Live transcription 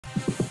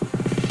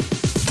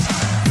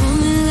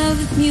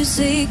with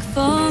music,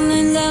 fall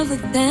in love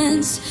with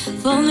dance,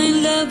 fall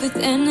in love with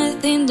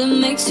anything that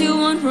makes you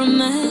want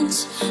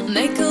romance.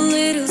 Make a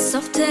little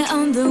softer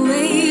on the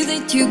way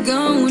that you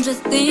go.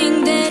 Just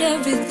think that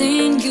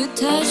everything you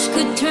touch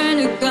could turn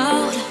to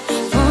gold.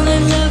 Fall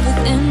in love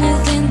with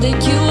anything that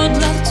you would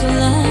love to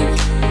learn.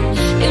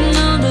 You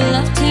know that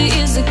laughter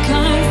is a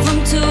kind from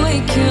to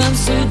wake you up,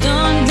 so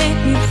don't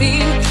make me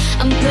feel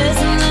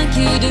unpleasant like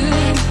you do.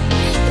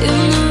 You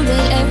know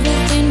that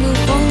everything will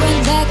fall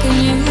right back on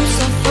you.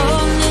 So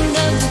fall in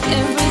love with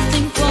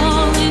everything,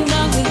 fall in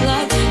love with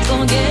life.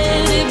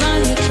 Forget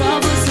about your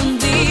troubles and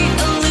be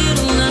a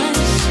little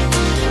nice.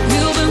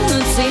 You will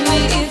not see me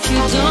if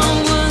you don't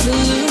want to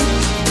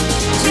lose.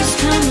 Just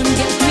come and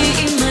get me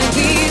in my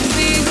big,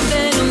 big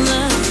bed of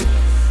love.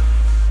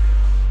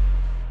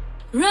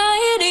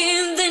 Right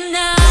in the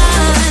night.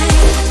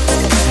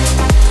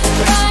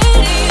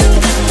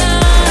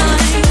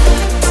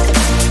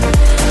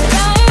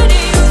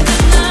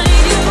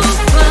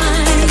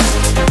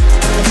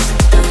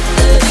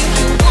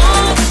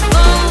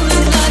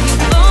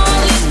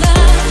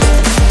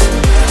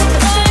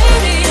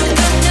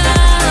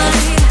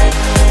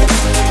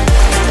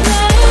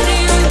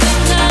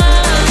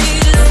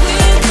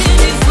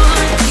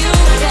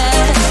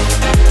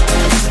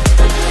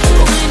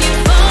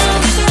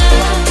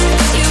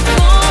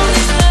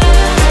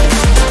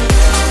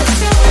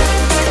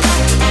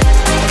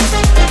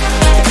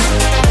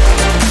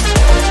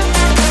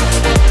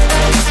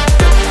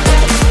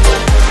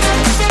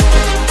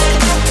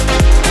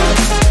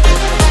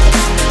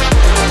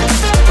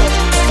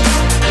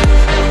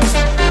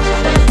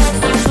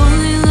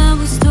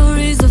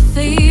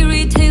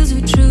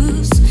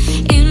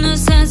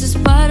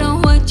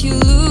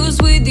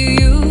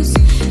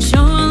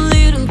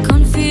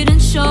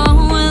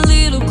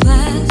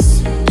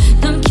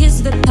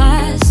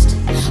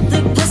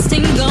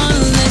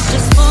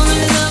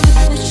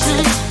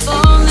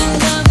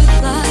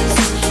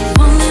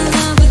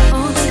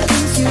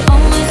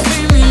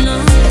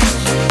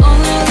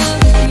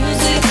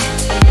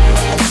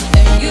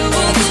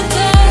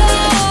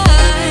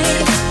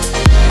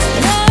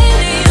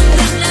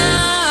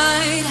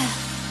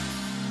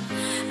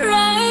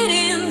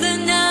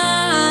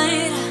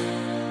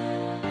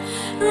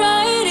 Right